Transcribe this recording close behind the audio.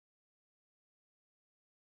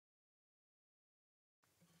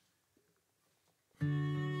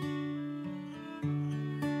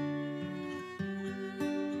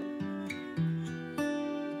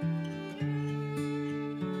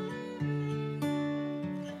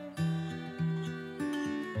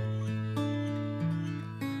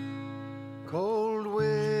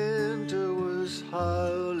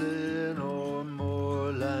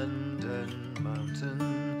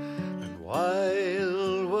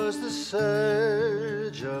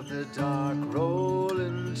surge of the dark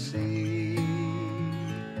rolling sea.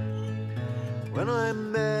 When I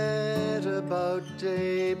met about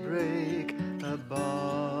daybreak a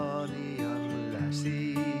bonny young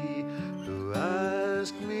lassie who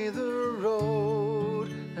asked me the road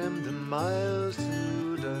and the miles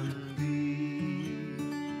to Dundee.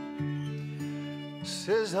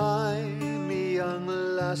 Says I, me young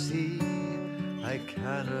lassie, I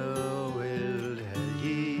canna will tell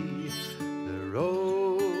ye the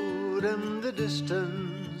road and the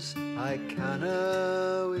distance I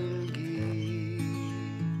canna will gie.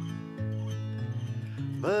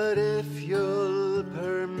 But if you'll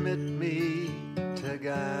permit me to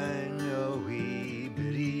gang a wee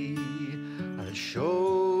bitty, I'll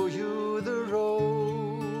show you the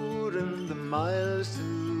road and the miles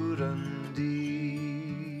to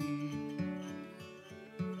Dundee.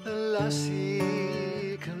 The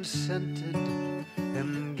lassie consented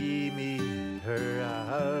and gave me her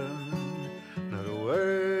arm. Not a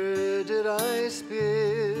word did I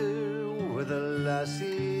spear with a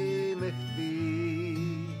lassie might be.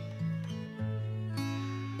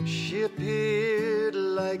 She appeared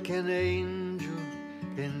like an angel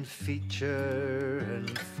in feature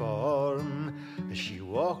and form as she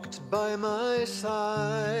walked by my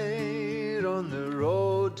side on the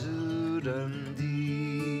road to Dundee.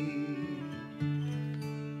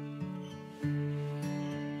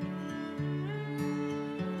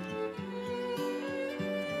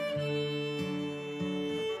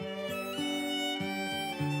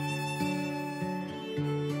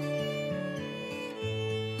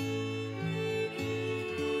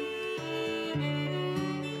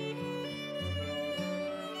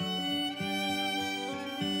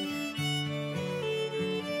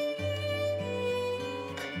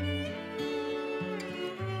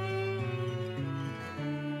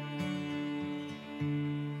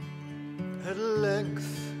 At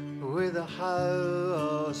length, with a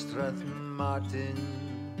howe of Strathmartin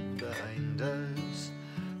behind us,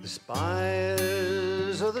 the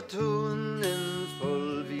spires of the Toon in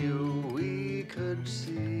full view we could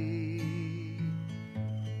see.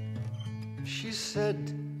 She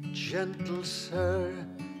said, "Gentle sir,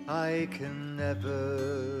 I can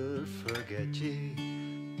never forget ye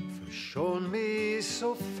for showing me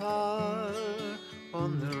so far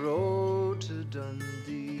on the road to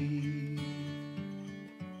Dundee.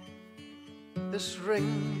 This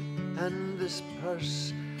ring and this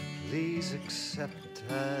purse please accept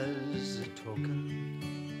as a token,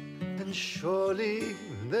 and surely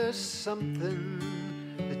there's something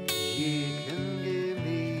that ye can give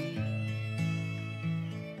me,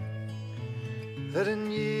 that in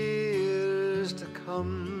years to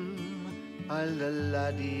come I'll the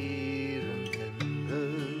laddie remember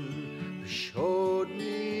who showed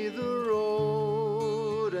me the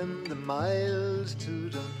road and the miles to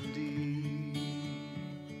Dundee.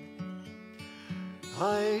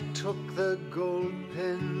 I took the gold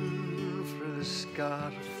pin for the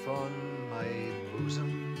scarf on my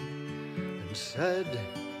bosom and said,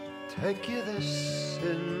 "Take you this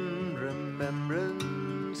in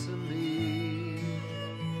remembrance of me."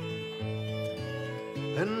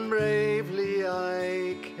 And bravely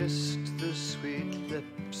I kissed the sweet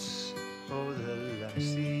lips of the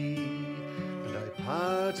lassie, and I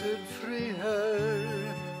parted free her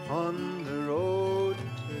on the road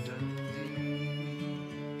to Dundee.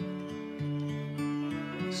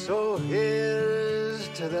 So here's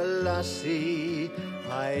to the lassie,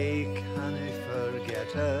 I cannae forget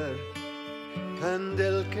her, and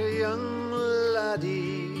ilka young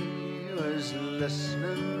laddie was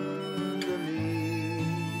listening to me.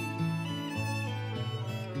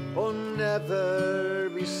 Oh, never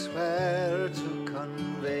be swear to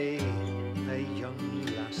convey a young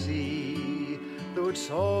lassie, though it's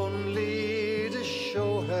only